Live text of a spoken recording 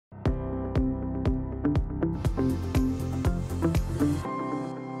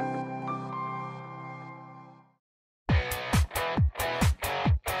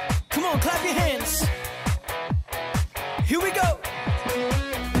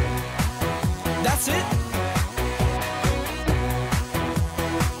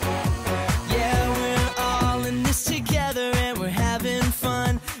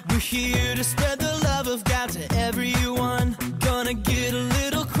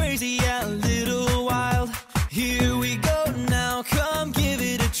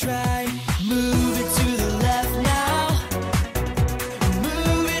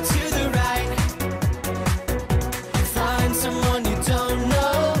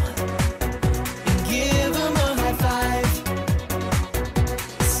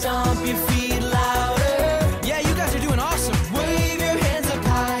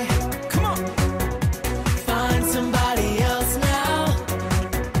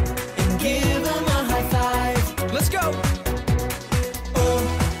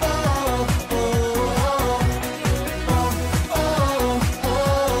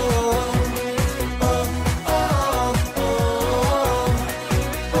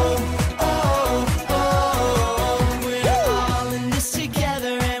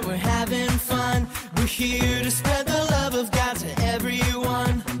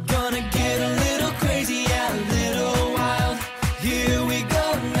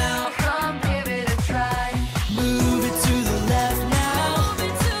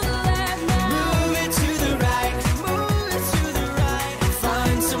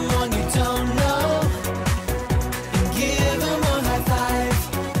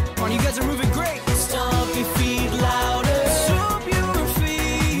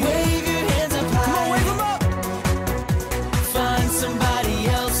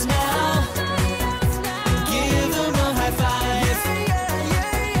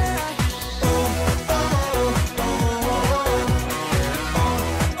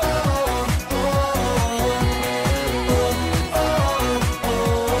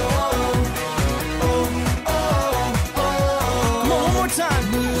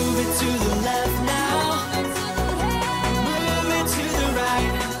time. Move it to the left now. Move it to the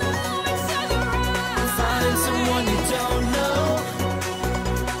right. Find someone you don't know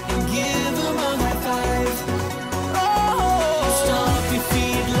and give them a high five. Oh, stomp your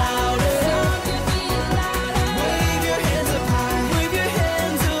feet louder. Wave your hands up high. Wave your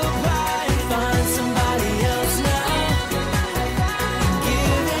hands up high. Find somebody else now and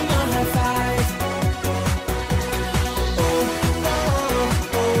give them a high five.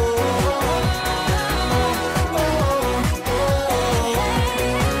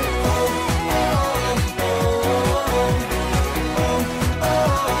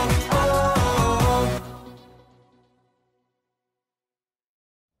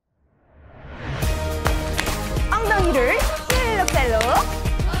 엉덩이를 실룩셀룩.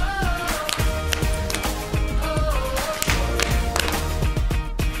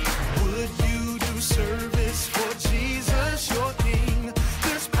 Would you do service for Jesus, your King?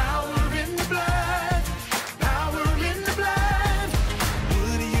 There's power in the blood, power in the blood.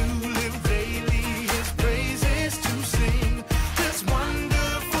 Would you live daily His praises to sing? There's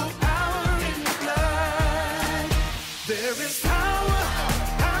wonderful power in the blood. There is power,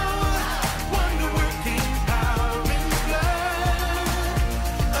 power, wonder-working power in the blood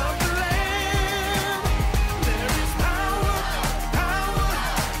of the Lamb. There is power, power,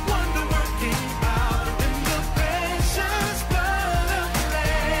 wonder-working power in the precious blood of the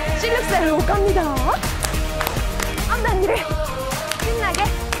Lamb. 실룩셀룩 갑니다. 엉덩이를 신나게.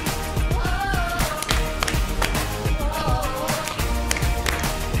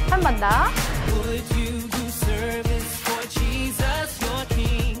 한 번 더. Would you do service for Jesus, your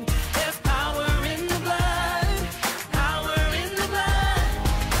King? There's power in the blood, power in the blood.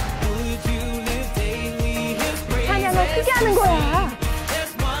 Would you live daily His 찬양을 praises 크게 하는 to 거야. sing?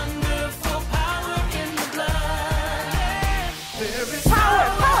 There's wonderful power in the blood. There is 파워,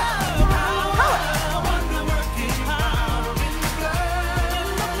 파워, 파워. wonder-working power in the blood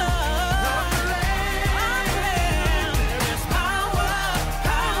of the Lamb. There is power,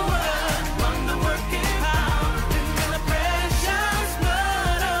 power, wonder-working power in the precious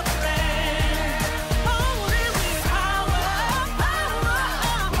blood of the Lamb. Oh, there is power, power,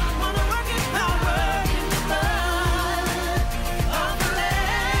 wonder-working power in the blood of the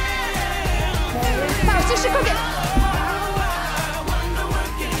Lamb. 자, 씩씩하게.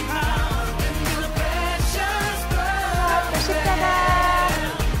 Wonder-working power in the precious blood. 또 십자가.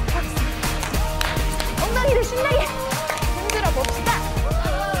 박수. 엉덩이를 신나게 흔들어 봅시다.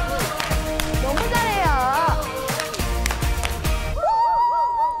 너무 잘해요.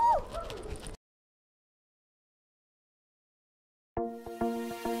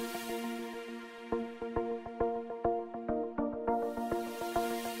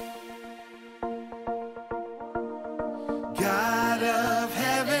 God of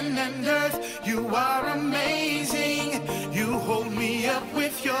heaven and earth, you are amazing. You hold me up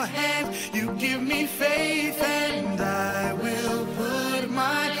with your hand, you give me faith, and I will put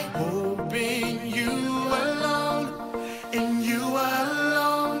my hope in you alone, in you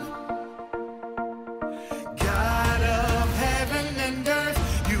alone. God of heaven and earth,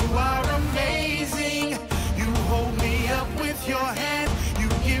 you are amazing. You hold me up with your hand, you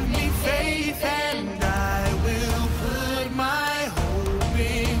give me faith, and I will put my hope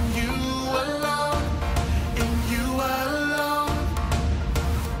in you alone, in you alone.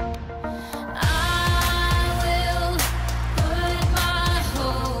 I will put my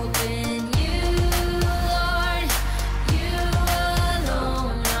hope in you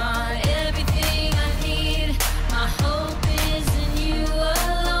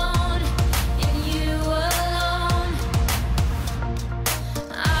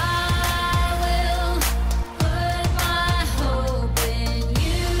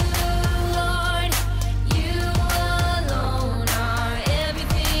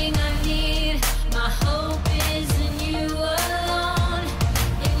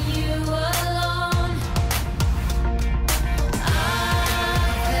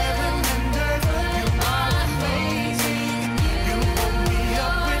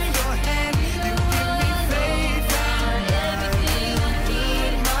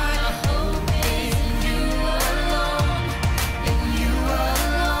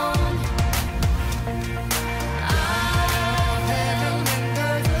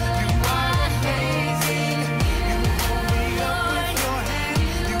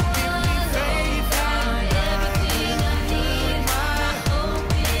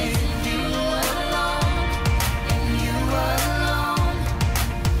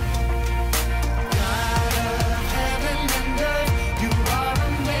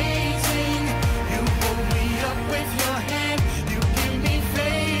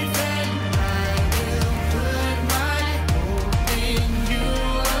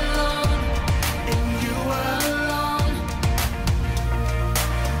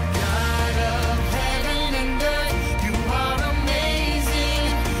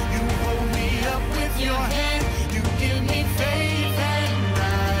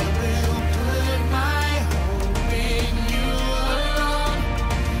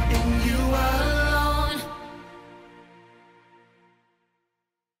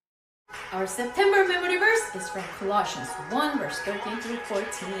Our September memory verse is from Colossians 1 verse 13 through 14.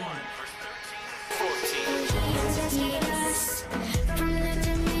 For he has rescued us.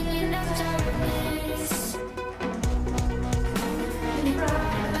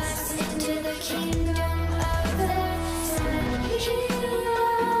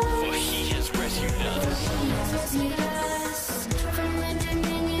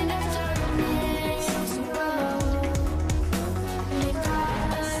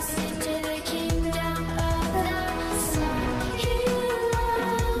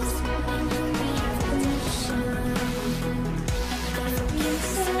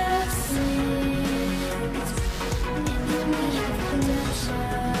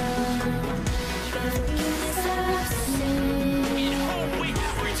 In whom we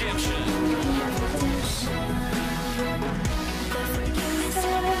have redemption.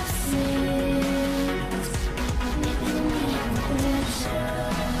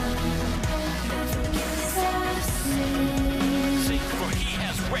 Sing, for he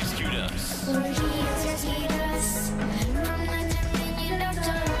has rescued us.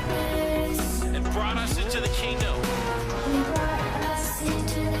 And brought us into the kingdom.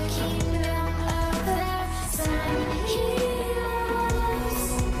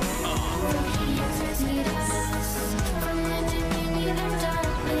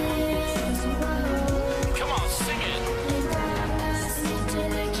 Come on, sing it.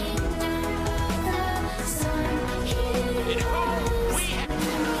 In whom we have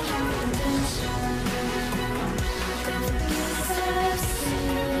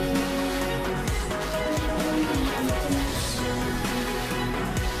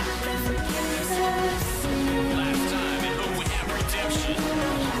last time, in whom we have redemption.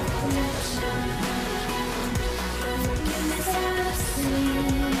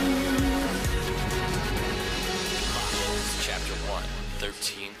 Colossians chapter 1,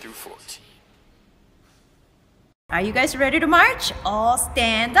 13 through 14. Are you guys ready to march? All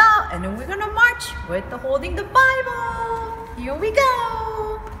stand up and then we're gonna march with the holding the Bible. Here we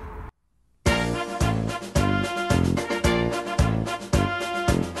go.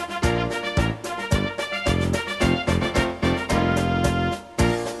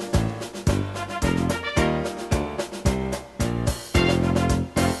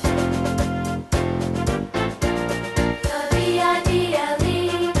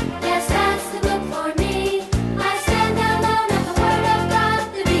 B-I-B-L-E, yes, that's the book for me. I stand alone on the Word of God.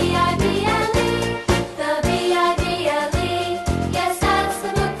 The B-I-B-L-E, the B-I-B-L-E, yes, that's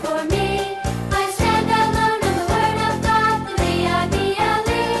the book for me. I stand alone on the Word of God. The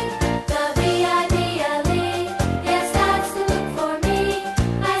B-I-B-L-E, the B-I-B-L-E, yes, that's the book for me.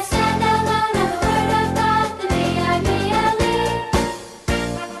 I stand alone on the Word of God. The B-I-B-L-E.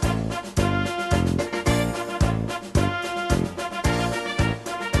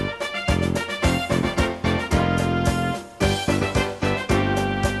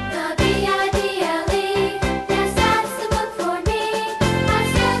 The B-I-B-L-E, yes, that's the book for me. I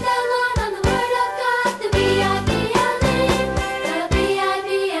stand alone on the Word of God. The B-I-B-L-E, the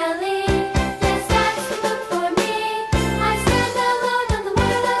B-I-B-L-E, yes, that's the book for me. I stand alone on the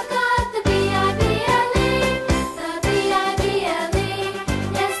Word of God. The B-I-B-L-E, the B-I-B-L-E,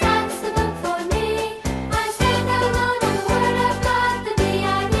 yes, that's the book for me. I stand alone on the Word of God. The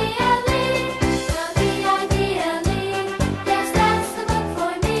B-I-B-L-E, the B-I-B-L-E, yes, that's the book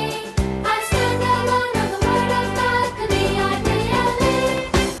for me. I stand alone on the Word of God. The B-I-B-L-E.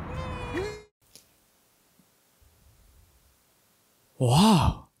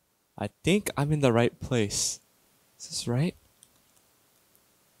 Wow, I think I'm in the right place. Is this right?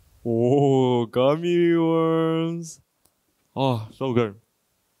 Oh, gummy worms. Oh, so good.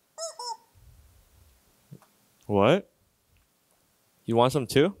 What? You want some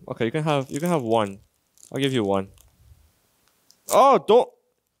too? Okay, you can have one. I'll give you one. Oh,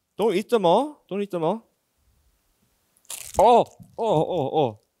 don't eat them all. Don't eat them all.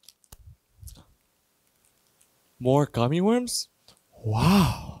 Oh. More gummy worms?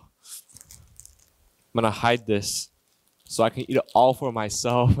 Wow. I'm gonna hide this so I can eat it all for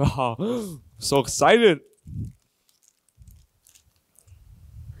myself. I'm so excited.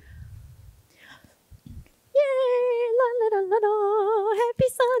 Yay! La la la la la! Happy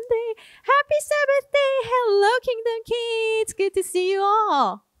Sunday! Happy Sabbath day! Hello, Kingdom Kids! Good to see you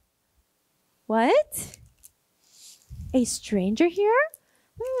all. What? A stranger here?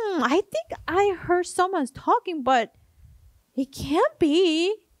 I think I heard someone's talking, but it can't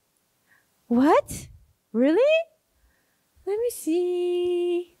be. What? Really? Let me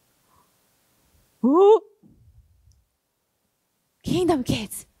see. Oh! Kingdom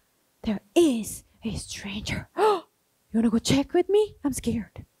Kids, there is a stranger. You wanna go check with me? I'm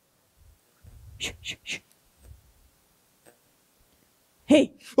scared. Shh, shh, shh.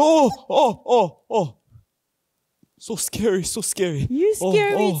 Hey, Oh. So scary, so scary. you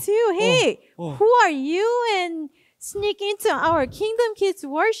scare me too. Hey, oh. who are you and sneak into our Kingdom Kids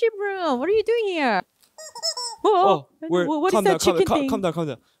worship room? What are you doing here? Oh, what is calm that down, chicken thing? calm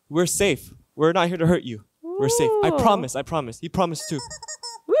down. We're safe. We're not here to hurt you. We're safe. I Ooh. promise. He promised too.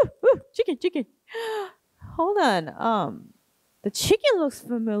 Woo, chicken. Hold on. The chicken looks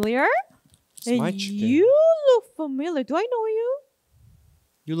familiar. It's And my chicken. you look familiar. Do I know you?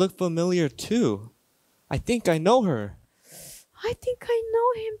 You look familiar too. I think I know her. I think I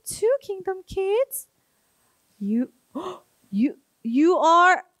know him too, Kingdom Kids. You are. You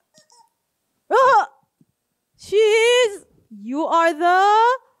are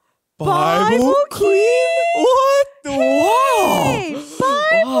the Bible Queen. What? Hey,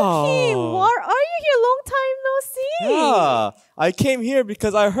 Bible King. Wow. Why are you here? Long time no see. Yeah, I came here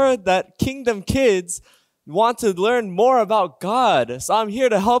because I heard that Kingdom Kids want to learn more about God. So I'm here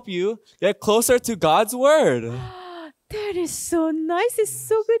to help you get closer to God's Word. That is so nice. It's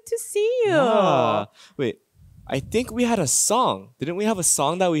so good to see you. Yeah. Wait, I think we had a song. Didn't we have a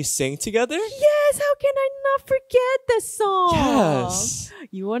song that we sang together? Yes, how can I not forget the song? Yes.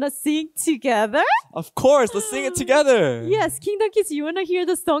 You want to sing together? Of course, let's sing it together. Yes, Kingdom Kids, you want to hear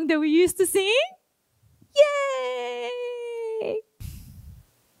the song that we used to sing? Yay!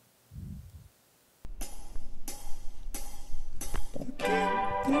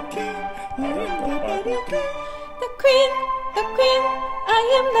 The queen, I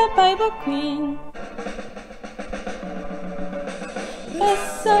am the Bible queen.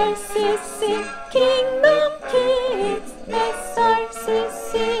 SRCC Kingdom Kids,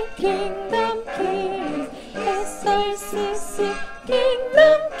 SRCC Kingdom Kids, SRCC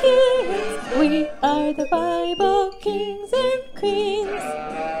Kingdom Kids. We are the Bible kings and queens.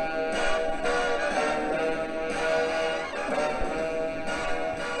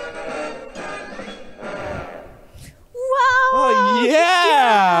 Wow! Oh,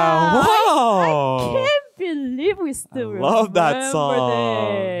 yeah! Wow! I can't believe we still love that remember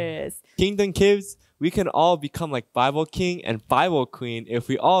song. this. Kingdom Kids, we can all become like Bible King and Bible Queen if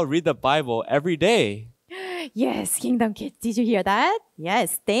we all read the Bible every day. Yes, Kingdom Kids, did you hear that?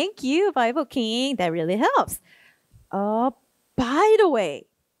 Yes, thank you, Bible King. That really helps. By the way,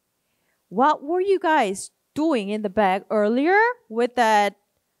 what were you guys doing in the bag earlier with that?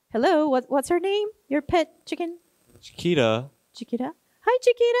 Hello, what's her name? Your pet chicken? Chiquita. Chiquita? Hi,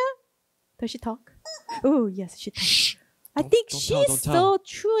 Chiquita. Does she talk? Oh, yes, she talks. I think don't she's tell. still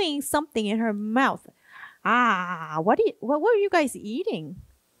chewing something in her mouth. What were you guys eating?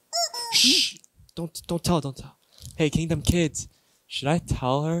 Shh! Don't tell. Hey, Kingdom Kids, should I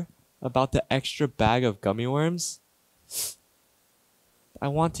tell her about the extra bag of gummy worms? I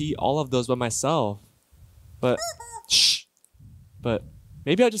want to eat all of those by myself. But shh. But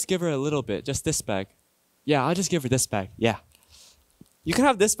maybe I'll just give her a little bit, just this bag. Yeah, I'll just give her this bag. Yeah. You can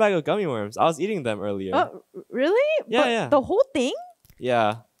have this bag of gummy worms. I was eating them earlier. Oh, really? Yeah, But yeah. The whole thing?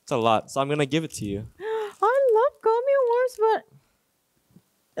 Yeah, it's a lot. So I'm going to give it to you. I love gummy worms,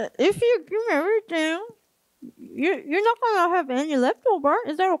 but if you give everything, you're not gonna have any leftover.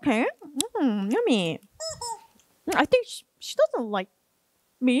 Is that okay? Yummy. I think she doesn't like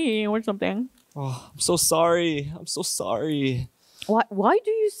me or something. Oh, I'm so sorry. Why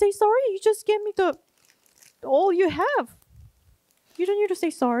do you say sorry? You just gave me all you have. You don't need to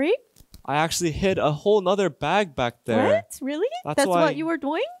say sorry. I actually hid a whole nother bag back there. What? Really? That's why- what you were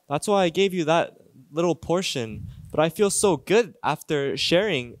doing? That's why I gave you that little portion. But I feel so good after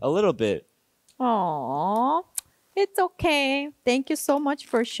sharing a little bit. Aww. It's okay. Thank you so much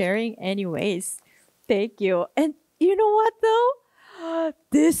for sharing anyways. Thank you. And you know what though?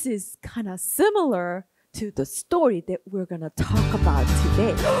 This is kind of similar to the story that we're going to talk about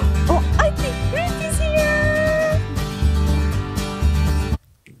today. Oh, I think Rick is here.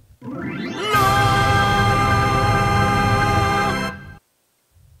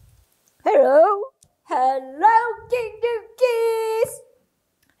 Hello? Hello, Kingdom Kids!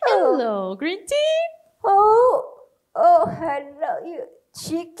 Hello, Green Tea. Hello, you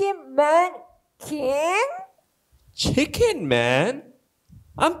chicken man king? Chicken Man?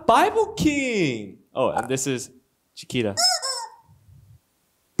 I'm Bible King. Oh, and this is Chiquita.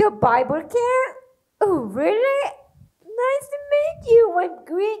 The Bible king? Oh, really? Nice to meet you. I'm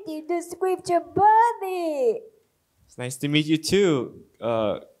Greedy, the scripture buddy. It's nice to meet you too,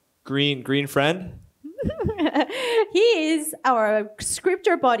 green friend. He is our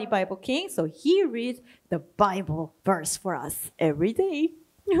scripture body Bible King, so he reads the Bible verse for us every day.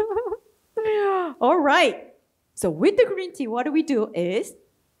 All right. So with the green tea, what do is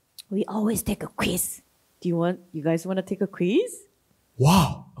we always take a quiz. You guys want to take a quiz?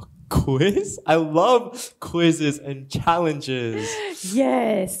 Wow, a quiz? I love quizzes and challenges.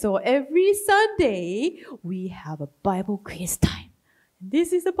 Yes, so every Sunday we have a Bible quiz time.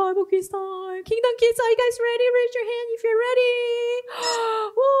 This is the Bible quiz time. Kingdom Kids, are you guys ready? Raise your hand if you're ready.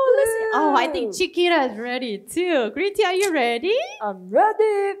 Whoa, listen. Oh, I think Chiquita is ready too. Green Tea, are you ready? I'm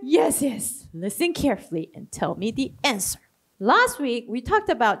ready. Yes. Listen carefully and tell me the answer. Last week we talked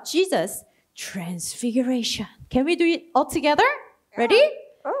about Jesus' transfiguration. Can we do it all together? Ready?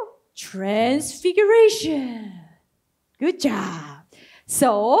 Oh. Transfiguration. Good job.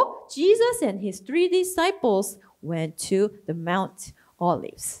 So, Jesus and his 3 disciples went to the Mount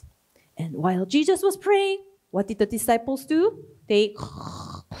Olives. And while Jesus was praying, what did the disciples do? They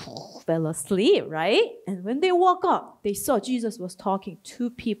fell asleep, right? And when they woke up, they saw Jesus was talking to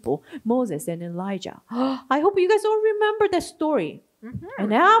people, Moses and Elijah. I hope you guys all remember that story.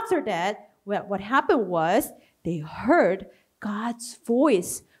 And after that, what happened was they heard God's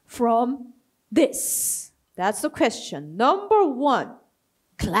voice from this. That's the question. Number 1,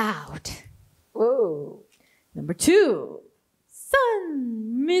 cloud. Oh. Number 2,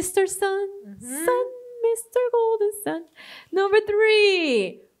 sun, Mr. Sun, sun, Mr. Golden Sun. Number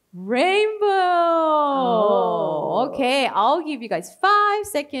 3, rainbow. Okay, I'll give you guys 5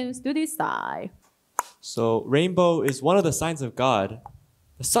 seconds to decide. So rainbow is one of the signs of God.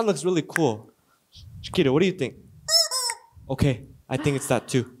 The sun looks really cool. Chiquita, what do you think? Okay, I think it's that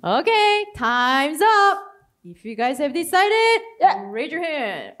too. Okay, time's up. If you guys have decided, raise your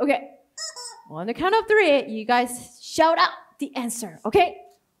hand. Okay. On the count of 3, you guys shout out the answer. Okay?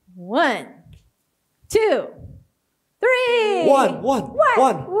 1, 2, 3. One.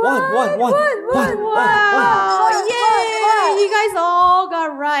 Wow! Yay! You guys all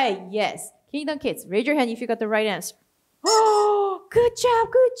got right. Yes. Kingdom Kids, raise your hand if you got the right answer. Oh, good job.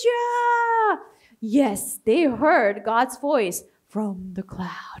 Yes, they heard God's voice from the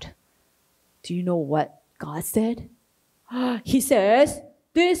cloud. Do you know what God said? He says,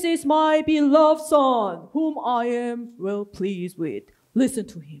 "This is my beloved Son, whom I am well pleased with. Listen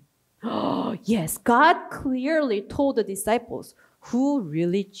to him." Oh, yes, God clearly told the disciples who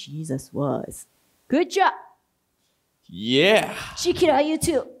really Jesus was. Good job. Yeah. Chiquita, you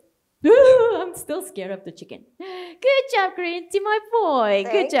too. I'm still scared of the chicken. Good job, Green Tea, my boy.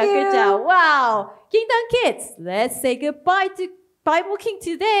 Good Thank you. job. Wow. Kingdom Kids, let's say goodbye to Bible King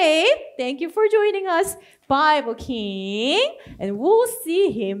today. Thank you for joining us, Bible King. And we'll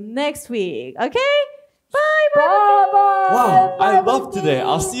see him next week. Okay? Bye, Bible King. Wow, I love today.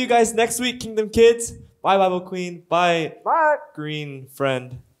 I'll see you guys next week, Kingdom Kids. Bye, Bible Queen. Bye, Bye. Green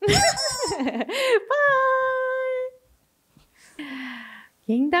Friend. Bye.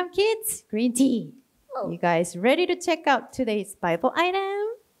 Kingdom Kids, Green Tea. You guys ready to check out today's Bible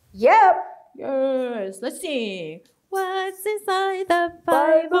item? Yep. Yes, let's sing. What's inside the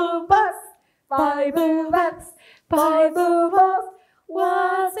Bible box? Bible box, Bible box.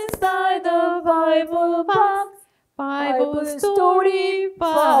 What's inside the Bible box? Bible story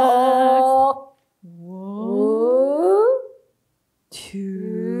box. 1, 2,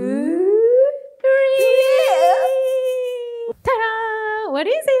 3. Ta-da! What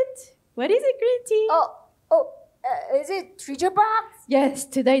is it? What is it, Green Tea? Is it treasure box? Yes,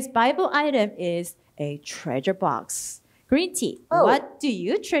 today's Bible item is a treasure box. Green Tea, Oh. what do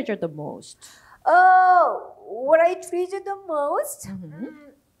you treasure the most? Oh, what I treasure the most?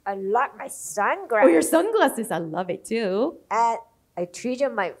 I like my sunglasses. Oh, your sunglasses. I love it too. And I treasure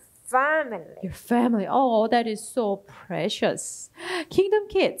my family. Your family. Oh, that is so precious. Kingdom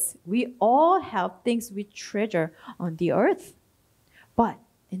Kids, we all have things we treasure on the earth. But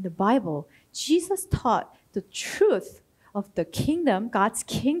in the Bible, Jesus taught the truth of the kingdom, God's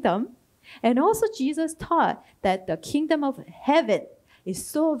kingdom. And also Jesus taught that the kingdom of heaven is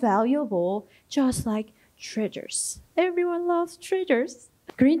so valuable, just like treasures. Everyone loves treasures.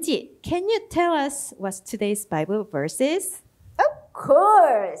 Green Tea, can you tell us what today's Bible verse is? Of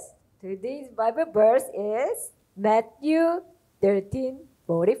course. Today's Bible verse is Matthew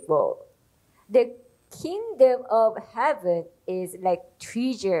 13:44. The kingdom of heaven is like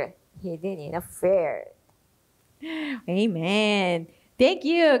treasure hidden in a fair. Amen. Thank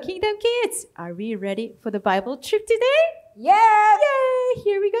you, Kingdom Kids. Are we ready for the Bible trip today? Yeah. Yay!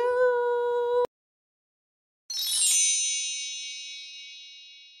 Here we go.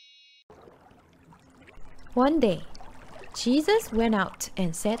 One day, Jesus went out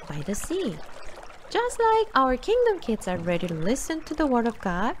and sat by the sea. Just like our Kingdom Kids are ready to listen to the Word of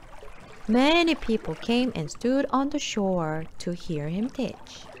God, many people came and stood on the shore to hear him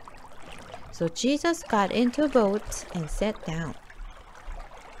teach. So Jesus got into a boat and sat down.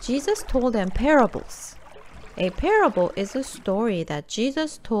 Jesus told them parables. A parable is a story that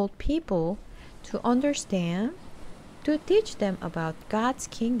Jesus told people to understand, to teach them about God's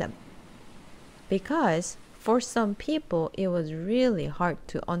kingdom. Because for some people, it was really hard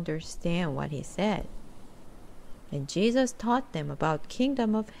to understand what he said. And Jesus taught them about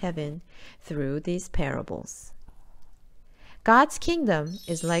kingdom of heaven through these parables. God's kingdom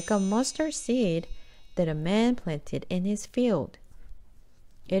is like a mustard seed that a man planted in his field.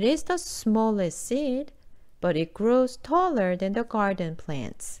 It is the smallest seed, but it grows taller than the garden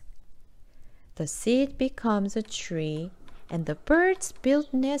plants. The seed becomes a tree, and the birds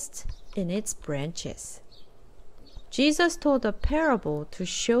build nests in its branches. Jesus told a parable to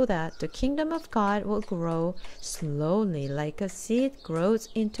show that the kingdom of God will grow slowly like a seed grows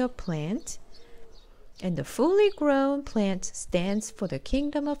into a plant, and the fully grown plant stands for the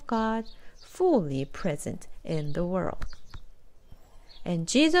kingdom of God fully present in the world. And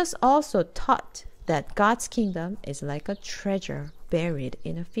Jesus also taught that God's kingdom is like a treasure buried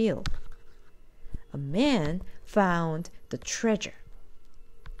in a field. A man found the treasure.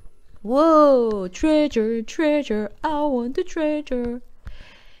 Whoa, treasure, treasure, I want the treasure.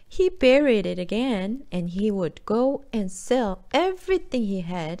 He buried it again, and he would go and sell everything he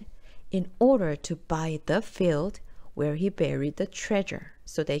had in order to buy the field where he buried the treasure,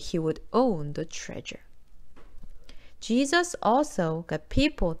 so that he would own the treasure. Jesus also got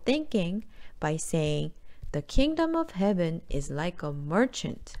people thinking by saying, the kingdom of heaven is like a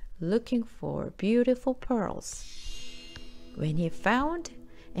merchant looking for beautiful pearls. When he found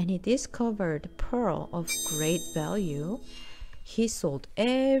and he discovered a pearl of great value, he sold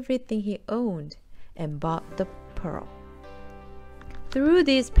everything he owned and bought the pearl. Through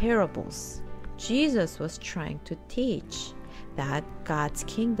these parables, Jesus was trying to teach that God's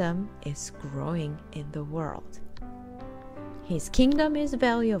kingdom is growing in the world. His kingdom is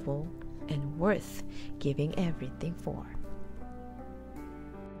valuable and worth giving everything for.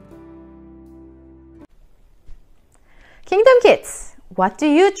 Kingdom Kids, what do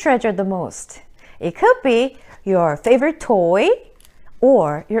you treasure the most? It could be your favorite toy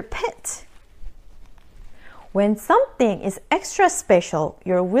or your pet. When something is extra special,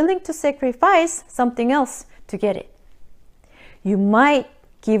 you're willing to sacrifice something else to get it. You might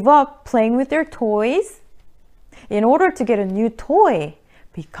give up playing with your toys in order to get a new toy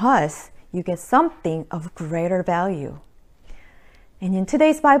because you get something of greater value. And in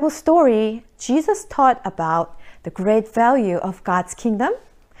today's Bible story, Jesus taught about the great value of God's kingdom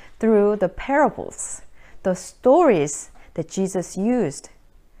through the parables, the stories that Jesus used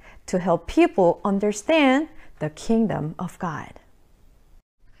to help people understand the kingdom of God.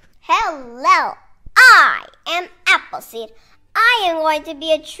 Hello, I am Appleseed. I am going to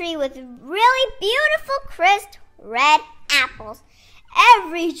be a tree with really beautiful, crisp, red apples.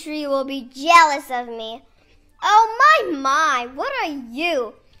 Every tree will be jealous of me. Oh my, what are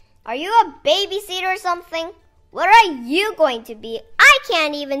you? Are you a baby seed or something? What are you going to be? I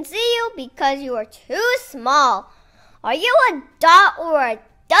can't even see you because you are too small. Are you a dot or a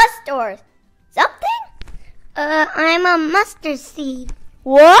dust or something? I'm a mustard seed.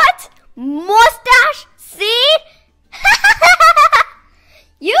 What? Mustache seed?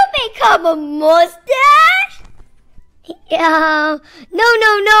 You become a mustache? Yeah,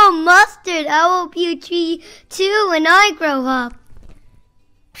 no, mustard. I will be a tree too when I grow up.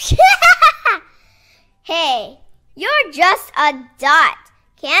 Hey, you're just a dot.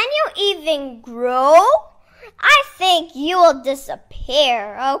 Can you even grow? I think you will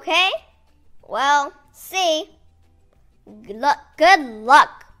disappear, okay? Well, see. Good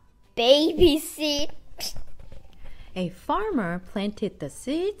luck, baby seed. A farmer planted the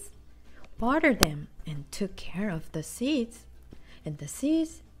seeds, watered them, and took care of the seeds. And the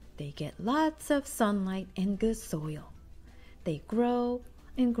seeds, they get lots of sunlight and good soil. They grow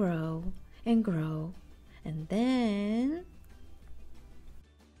and grow and grow. And then...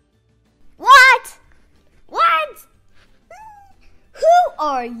 What? Who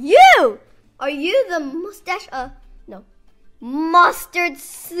are you? Are you the mustache, mustard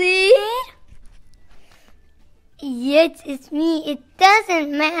seed? Yes, it's me. It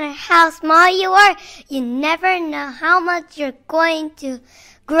doesn't matter how small you are. You never know how much you're going to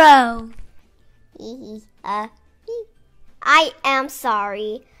grow. I am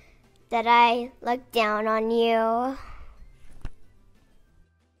sorry that I looked down on you.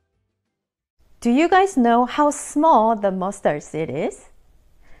 Do you guys know how small the mustard seed is?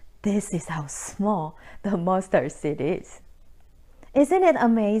 This is how small the mustard seed is. Isn't it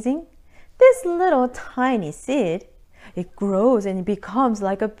amazing? This little tiny seed, it grows and it becomes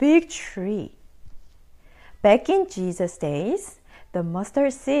like a big tree. Back in Jesus' days, The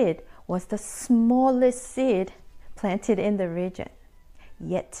mustard seed was the smallest seed planted in the region.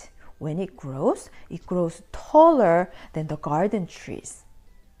 Yet, when it grows taller than the garden trees.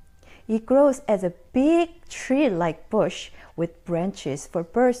 It grows as a big tree-like bush with branches for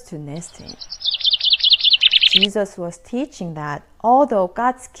birds to nest in. Jesus was teaching that although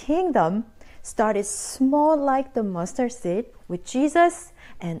God's kingdom started small like the mustard seed with Jesus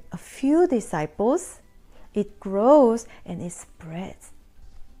and a few disciples, it grows and it spreads.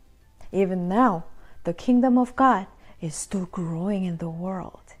 Even now, the kingdom of God is still growing in the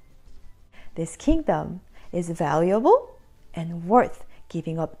world. This kingdom is valuable and worth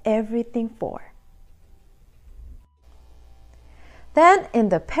giving up everything for. Then, in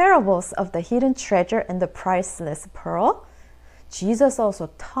the parables of the hidden treasure and the priceless pearl, Jesus also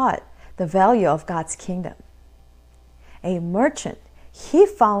taught the value of God's kingdom. A merchant, he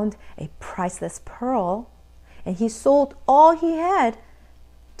found a priceless pearl and he sold all he had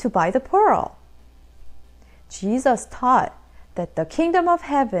to buy the pearl. Jesus taught that the kingdom of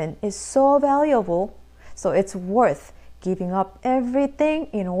heaven is so valuable, so it's worth giving up everything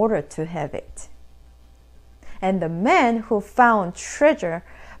in order to have it. And the man who found treasure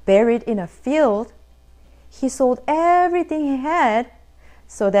buried in a field, he sold everything he had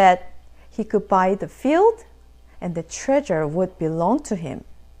so that he could buy the field and the treasure would belong to him.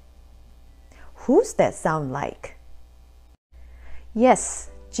 Who's that sound like? Yes,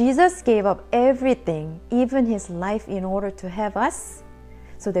 Jesus gave up everything, even his life, in order to have us,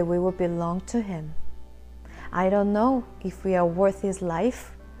 so that we will belong to him. I don't know if we are worth his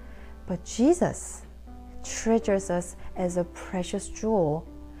life, but Jesus treasures us as a precious jewel,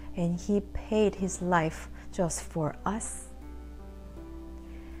 and he paid his life just for us.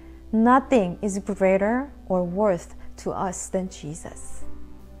 Nothing is greater or worth to us than Jesus.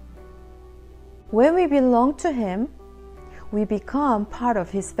 When we belong to him, we become part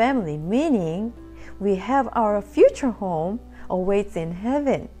of his family, meaning we have our future home awaits in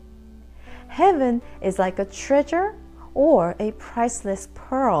heaven. Heaven is like a treasure or a priceless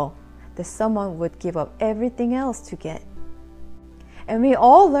pearl that someone would give up everything else to get. And we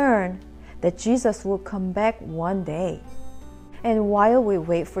all learn that Jesus will come back one day. And while we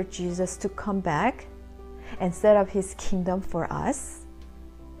wait for Jesus to come back and set up his kingdom for us,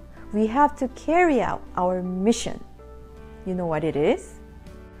 we have to carry out our mission. You know what it is?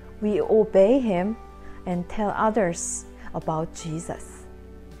 We obey him and tell others about Jesus,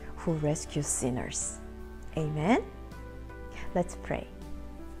 who rescues sinners. Amen? Let's pray.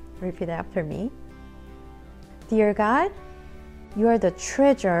 Repeat after me. Dear God, you are the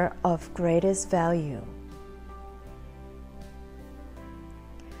treasure of greatest value.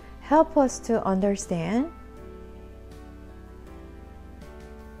 Help us to understand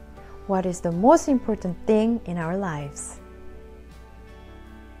what is the most important thing in our lives.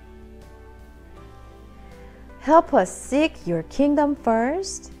 Help us seek your kingdom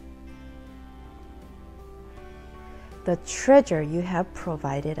first, the treasure you have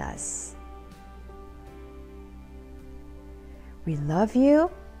provided us. We love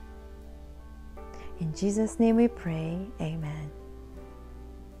you. In Jesus' name we pray. Amen.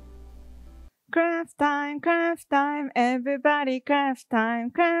 Craft time, everybody craft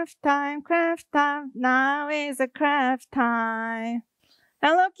time, craft time, craft time. Now is a craft time.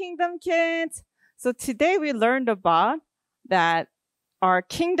 Hello, Kingdom Kids. So today we learned about that our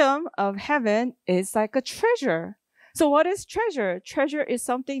kingdom of heaven is like a treasure. So what is treasure? Treasure is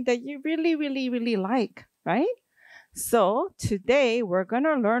something that you really, really, really like, right? So today we're going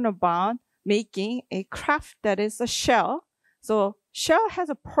to learn about making a craft that is a shell. So shell has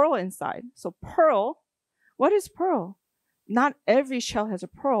a pearl inside. So pearl, what is pearl? Not every shell has a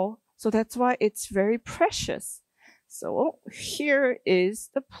pearl, so that's why it's very precious. So here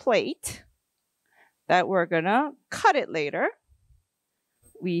is the plate that we're gonna cut it later.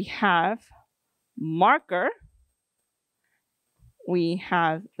 We have marker. We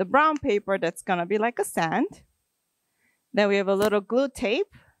have the brown paper that's gonna be like a sand. Then we have a little glue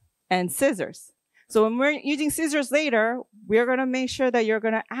tape and scissors. So when we're using scissors later, we're going to make sure that you're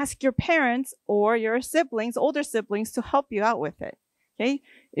going to ask your parents or your siblings, older siblings, to help you out with it. Okay?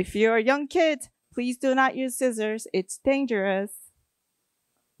 If you're a young kid, please do not use scissors. It's dangerous.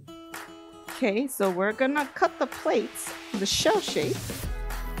 Okay, so we're going to cut the plates in the shell shape.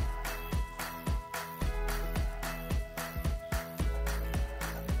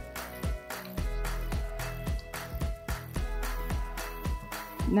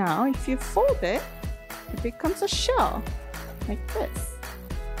 Now, if you fold it, it becomes a shell, like this.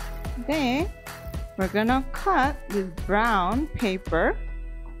 Then, we're gonna cut with brown paper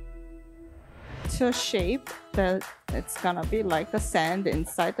to a shape that it's gonna be like the sand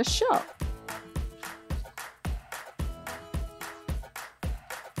inside the shell.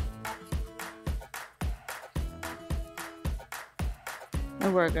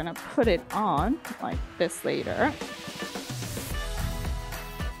 And we're gonna put it on like this later.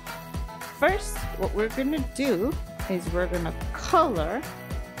 First, what we're gonna do is we're gonna color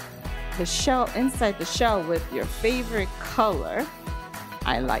the shell inside the shell with your favorite color.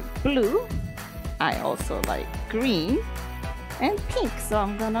 I like blue. I also like green and pink, so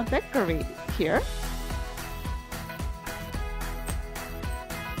I'm gonna decorate it here.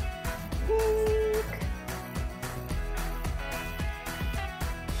 Pink.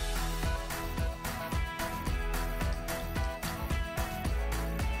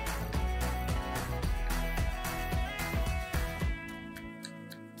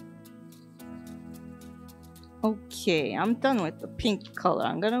 Okay, I'm done with the pink color.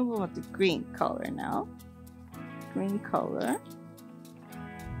 I'm gonna move on to green color now. Green color.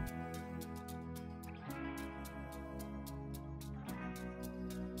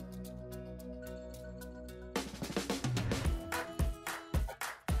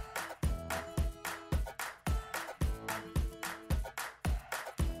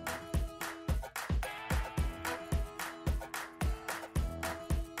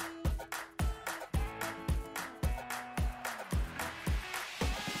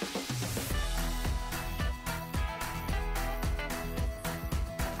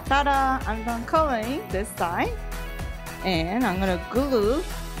 Ta-da! I'm done coloring this side. And I'm gonna glue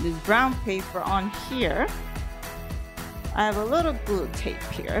this brown paper on here. I have a little glue tape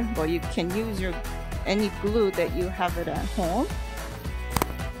here, but you can use any glue that you have it at home.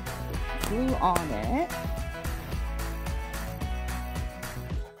 Glue on it.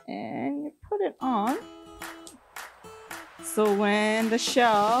 And you put it on. So when the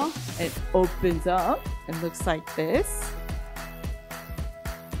shell, it opens up, it looks like this.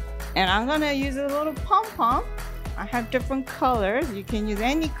 And I'm gonna use a little pom-pom. I have different colors. You can use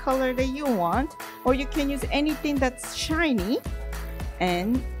any color that you want, or you can use anything that's shiny.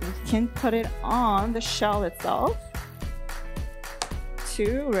 And you can put it on the shell itself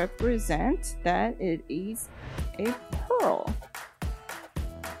to represent that it is a pearl.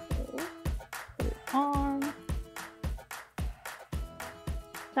 So put it on.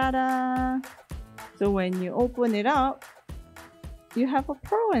 Ta-da! So when you open it up, you have a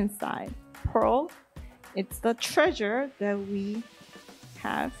pearl inside. Pearl, it's the treasure that we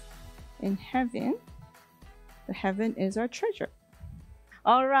have in heaven. The heaven is our treasure.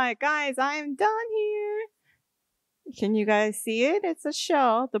 All right, guys, I am done here. Can you guys see it? It's a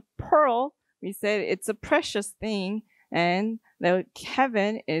shell. The pearl, we said it's a precious thing, and the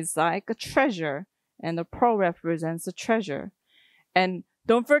heaven is like a treasure, and the pearl represents the treasure. And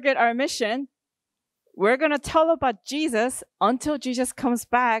don't forget our mission. We're going to tell about Jesus until Jesus comes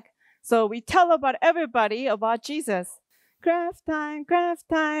back. So we tell about everybody about Jesus. Craft time,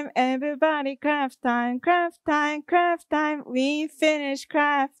 everybody craft time, craft time, craft time. We finish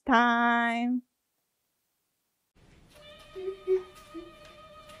craft time.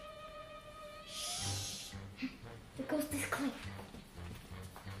 There goes this coin.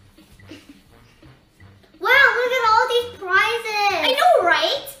 Wow, look at all these prizes. I know,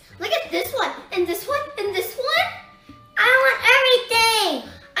 right? Look at this one, and this one, and this one. I want everything.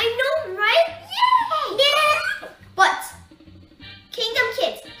 I know, right? Yay! Yeah! But, Kingdom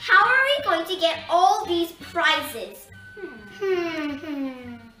Kids, how are we going to get all these prizes?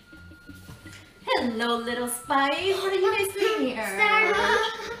 Hello, little spies. What are you guys doing here?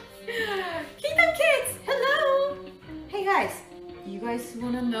 Kingdom Kids, hello. Hey guys, you guys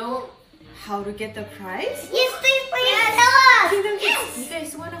want to know how to get the prize? Yes, please, tell us. Kingdom Kids, Yes. you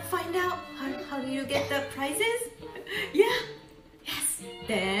guys want to find out how do you get the prizes? Yeah. Yes.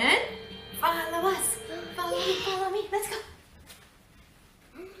 Then follow us. Follow me. Let's go.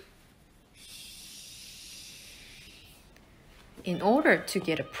 In order to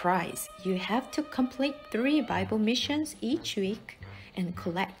get a prize, you have to complete 3 Bible missions each week and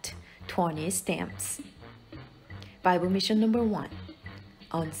collect 20 stamps. Bible mission number 1.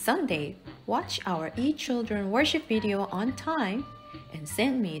 On Sunday, watch our eChildren worship video on time and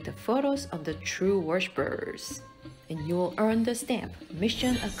send me the photos of the true worshipers, and you will earn the stamp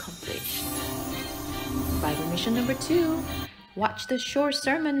Mission Accomplished. Bible mission number 2. Watch the short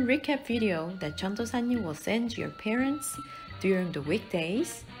sermon recap video that 전도사님 will send your parents during the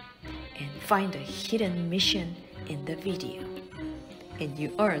weekdays and find a hidden mission in the video, and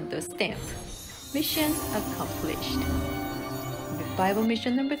you earn the stamp Mission Accomplished. Bible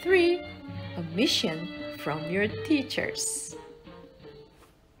mission number 3. A mission from your teachers.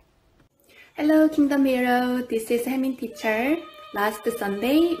 Hello, Kingdom Hero. This is Haemin teacher. Last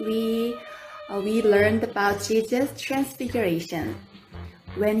Sunday, we learned about Jesus' transfiguration.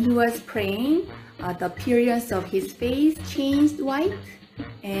 When he was praying, the appearance of his face changed white,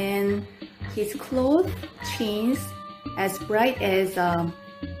 and his clothes changed as bright as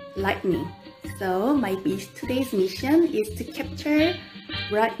lightning. So today's mission is to capture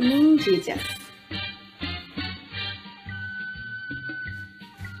brightening Jesus.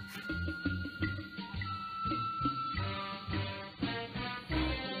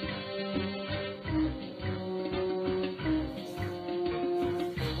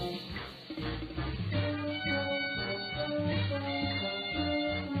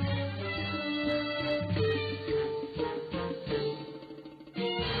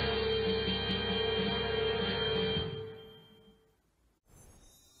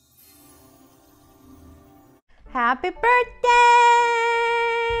 Happy birthday!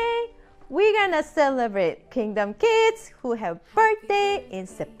 We're gonna celebrate Kingdom Kids who have birthday in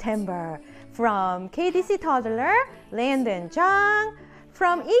September. From KDC Toddler, Landon Jung.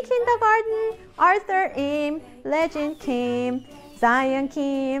 From eKindergarten, Arthur Im, Legend Kim, Zion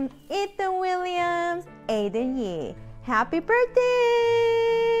Kim, Ethan Williams, Aiden Yi. Happy birthday!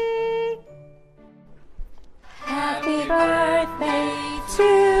 Happy birthday to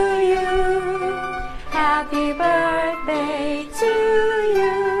you. Happy birthday to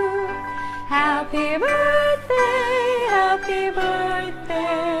you. Happy birthday, happy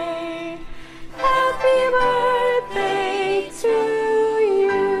birthday. Happy birthday to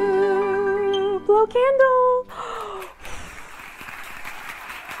you. Blow candle!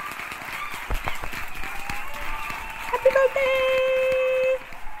 Happy birthday!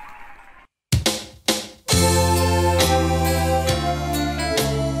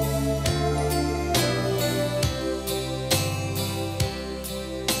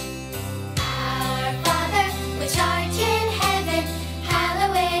 Our Father, which art in heaven,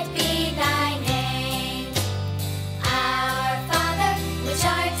 hallowed be thy name. Our Father, which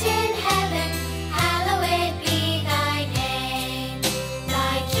art in heaven, hallowed be thy name.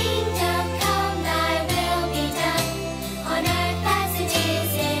 Thy kingdom come, thy will be done, on earth as it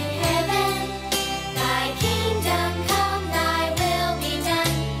is in heaven. Thy kingdom come, thy will be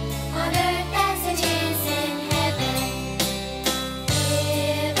done, on earth as it is in heaven.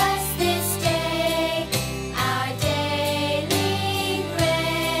 Give us this day our daily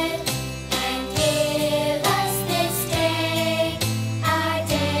bread, and give us this day our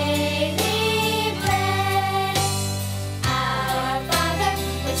daily bread. Our Father,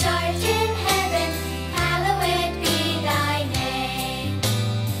 which art in heaven, hallowed be thy name.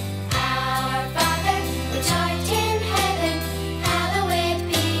 Our Father, which art in heaven, hallowed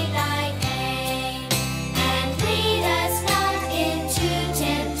be thy name. And lead us not into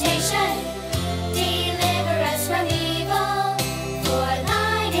temptation, deliver us from evil. For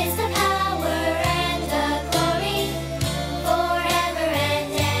thine is the power and the glory, forever and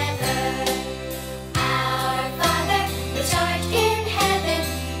ever. Our Father, which art in heaven,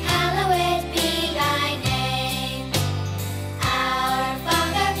 hallowed be thy name. Our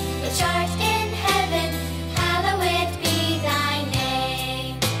Father, which art in heaven, hallowed be thy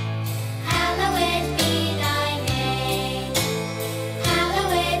name. Hallowed be thy name.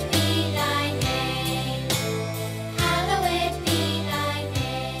 Hallowed be thy name. Hallowed be thy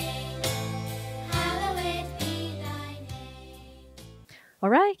name. Hallowed be thy name. All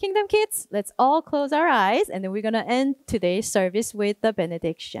right, Kingdom Kids, let's all close our eyes and then we're going to end today's service with the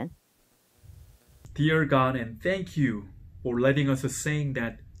benediction. Dear God, and thank you for letting us sing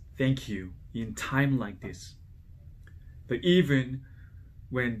that thank you in time like this. That even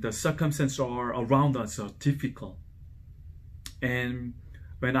when the circumstances are around us are difficult, and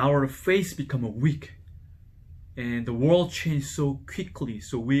when our faith become weak, and the world changes so quickly,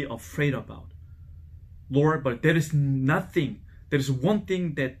 so we're afraid about. Lord, but there is nothing, there is one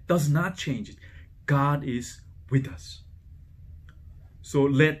thing that does not change. God is with us. So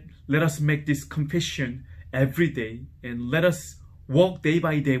let us make this confession every day, and let us walk day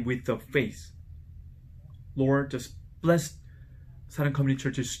by day with the faith. Lord, just bless Saran Community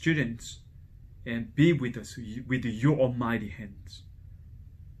Church's students and be with us with your almighty hands.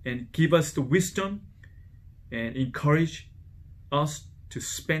 And give us the wisdom and encourage us to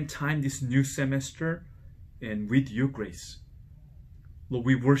spend time this new semester and with your grace. Lord,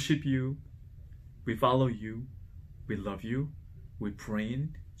 we worship you, we follow you, we love you, we pray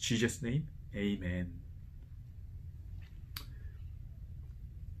in Jesus' name, amen.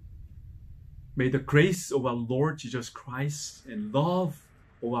 May the grace of our Lord Jesus Christ and love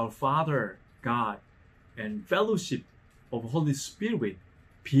of our Father God and fellowship of Holy Spirit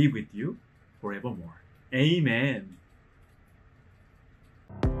be with you forevermore. Amen.